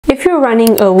If you're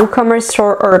running a WooCommerce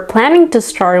store or planning to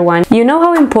start one, you know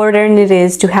how important it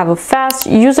is to have a fast,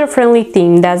 user-friendly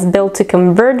theme that's built to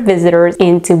convert visitors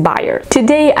into buyers.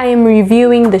 Today, I am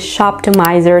reviewing the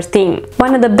Shoptimizer theme,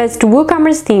 one of the best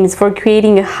WooCommerce themes for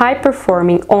creating a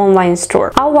high-performing online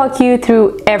store. I'll walk you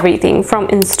through everything from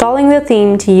installing the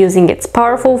theme to using its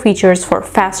powerful features for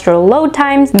faster load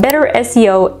times, better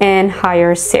SEO, and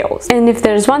higher sales. And if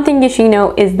there's one thing you should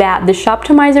know is that the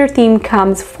Shoptimizer theme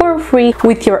comes for free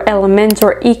with your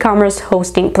Elementor e-commerce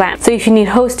hosting plan. So if you need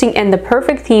hosting and the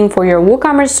perfect theme for your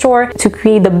WooCommerce store to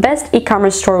create the best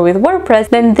e-commerce store with WordPress,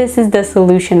 then this is the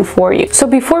solution for you. So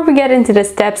before we get into the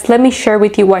steps, let me share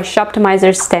with you why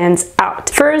Shoptimizer stands out.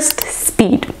 First,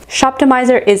 speed.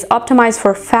 Shoptimizer is optimized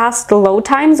for fast load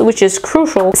times, which is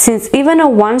crucial since even a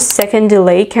 1-second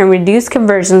delay can reduce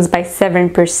conversions by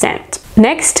 7%.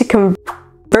 Next,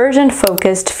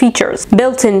 conversion-focused features.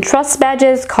 Built-in trust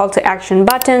badges, call to action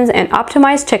buttons, and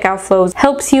optimized checkout flows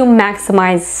helps you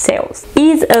maximize sales.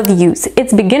 Ease of use.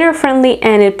 It's beginner-friendly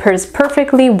and it pairs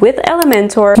perfectly with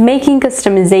Elementor, making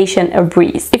customization a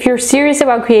breeze. If you're serious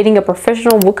about creating a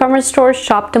professional WooCommerce store,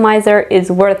 Shoptimizer is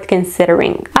worth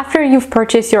considering. After you've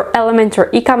purchased your Elementor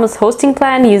e-commerce hosting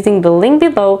plan using the link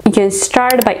below, you can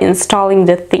start by installing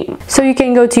the theme. So you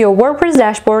can go to your WordPress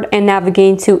dashboard and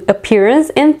navigate to Appearance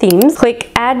and Themes, click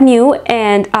Add New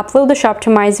and upload the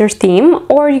Shoptimizer theme,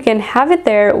 or you can have it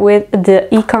there with the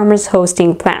e-commerce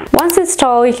hosting plan. Once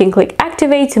installed, you can click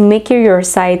Activate to make your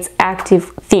site's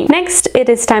active theme. Next, it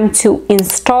is time to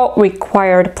install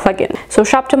required plugin. So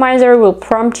Shoptimizer will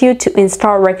prompt you to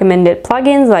install recommended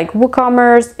plugins like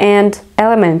WooCommerce and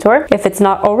Elementor if it's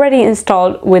not already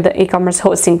installed with the e-commerce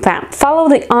hosting plan. Follow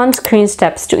the on-screen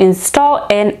steps to install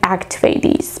and activate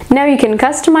these. Now you can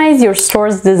customize your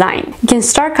store's design. You can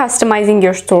start customizing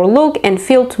your store look and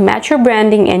feel to match your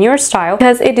branding and your style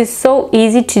because it is so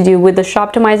easy to do with the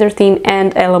Shoptimizer theme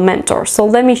and Elementor. So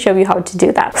let me show you how to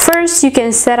do that. First, you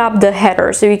can set up the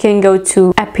header. So you can go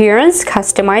to Appearance,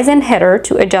 Customize and Header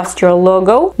to adjust your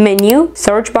logo, menu,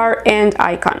 search bar, and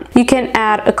icon. You can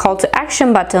add a call to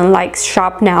action button like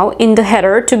Shop Now in the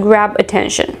header to grab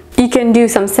attention. You can do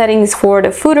some settings for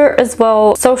the footer as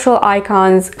well, social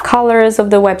icons, colors of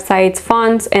the websites,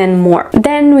 fonts, and more.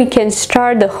 Then we can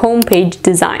start the homepage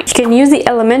design. You can use the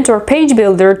Elementor page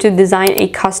builder to design a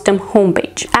custom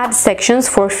homepage. Add sections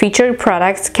for featured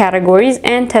products, categories,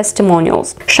 and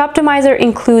testimonials. Shoptimizer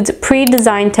includes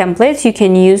pre-designed templates you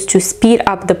can use to speed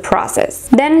up the process.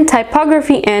 Then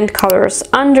typography and colors.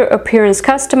 Under Appearance,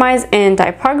 Customize and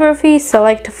Typography,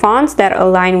 select fonts that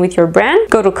align with your brand.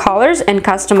 Go to Colors and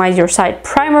customize your site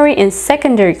primary and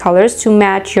secondary colors to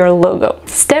match your logo.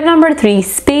 Step number 3,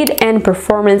 speed and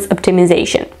performance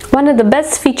optimization. One of the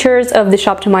best features of the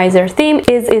Shoptimizer theme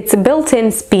is its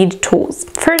built-in speed tools.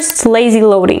 First, lazy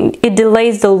loading. It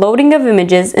delays the loading of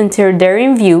images until they're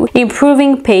in view,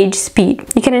 improving page speed.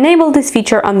 You can enable this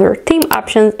feature under Theme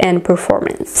Options and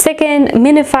Performance. Second,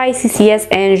 minify CSS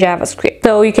and JavaScript.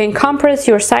 So you can compress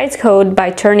your site's code by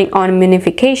turning on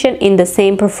minification in the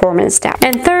same Performance tab.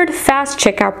 And third, fast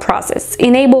checkout process.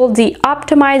 Enable the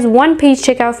optimized one-page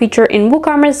checkout feature in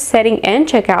WooCommerce setting and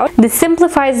checkout. This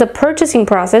simplifies the purchasing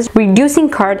process, reducing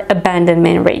cart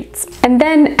abandonment rates. And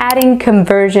then adding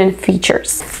conversion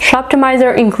features.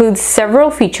 Shoptimizer includes several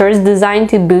features designed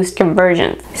to boost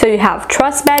conversions. So you have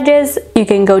trust badges. You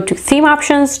can go to Theme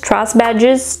Options, Trust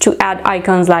Badges to add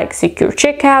icons like Secure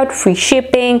Checkout, Free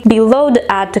Shipping below the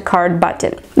Add to Cart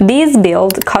button. These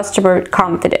build customer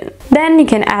confidence. Then you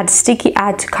can add sticky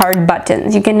Add to Cart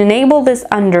buttons. You can enable this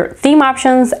under Theme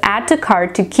Options, Add to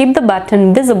Cart to keep the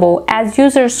button visible as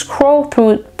users scroll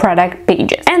through product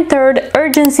pages. And third,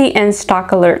 urgency and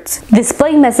stock alerts.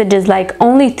 Display messages like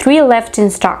only 3 left in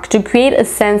stock to create a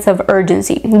sense of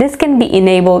urgency. This can be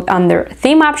enabled under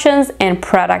Theme Options and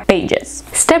Product Pages.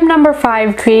 Step number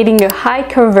 5, creating a high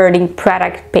converting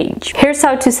product page. Here's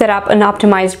how to set up an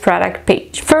optimized product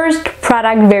page. First,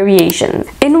 product variations.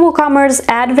 In WooCommerce,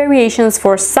 add variations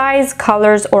for size,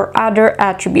 colors, or other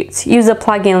attributes. Use a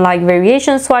plugin like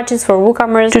Variation Swatches for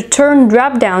WooCommerce to turn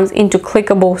drop-downs into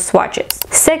clickable swatches.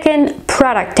 Second,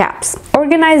 product tabs.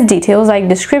 Organize details like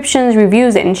descriptions,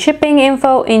 reviews, and shipping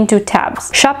info into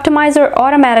tabs. Shoptimizer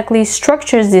automatically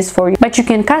structures this for you, but you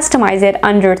can customize it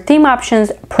under Theme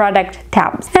Options, Product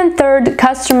tabs. And third,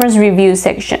 Customers Review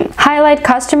section. Highlight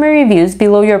customer reviews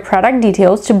below your product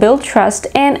details to build trust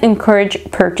and encourage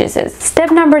purchases.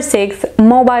 Step number 6,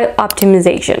 mobile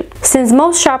optimization. Since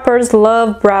most shoppers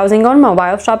love browsing on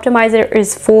mobile, Shoptimizer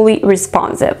is fully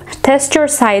responsive. Test your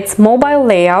site's mobile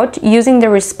layout using the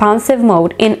responsive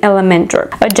mode in Elementor.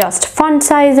 Adjust font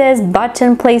sizes,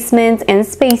 button placements, and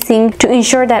spacing to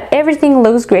ensure that everything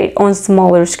looks great on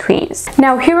smaller screens.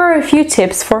 Now here are a few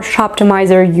tips for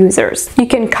Shoptimizer users. You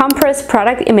can compress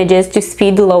product images to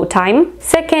speed load time.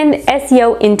 Second, SEO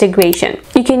integration.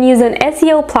 You can use an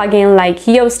SEO plugin like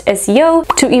Yoast SEO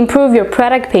to improve your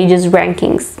product page's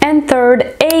rankings. And third,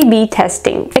 A/B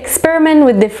testing. Experiment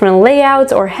with different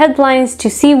layouts or headlines to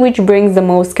see which brings the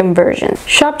most conversions.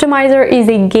 Shoptimizer is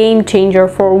a game changer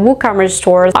for WooCommerce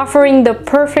stores, offering the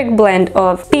perfect blend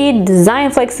of speed, design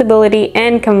flexibility,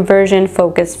 and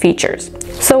conversion-focused features.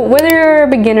 So whether you're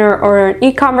a beginner or an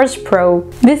e-commerce pro,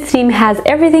 this theme has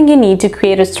everything you need to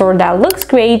create a store that looks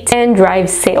great and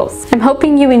drives sales. I'm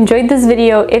hoping you enjoyed this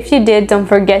video. If you did, don't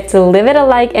forget to leave it a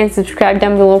like and subscribe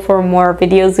down below for more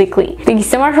videos weekly. Thank you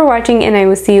so much for watching, and I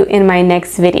will see you in my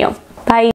next video.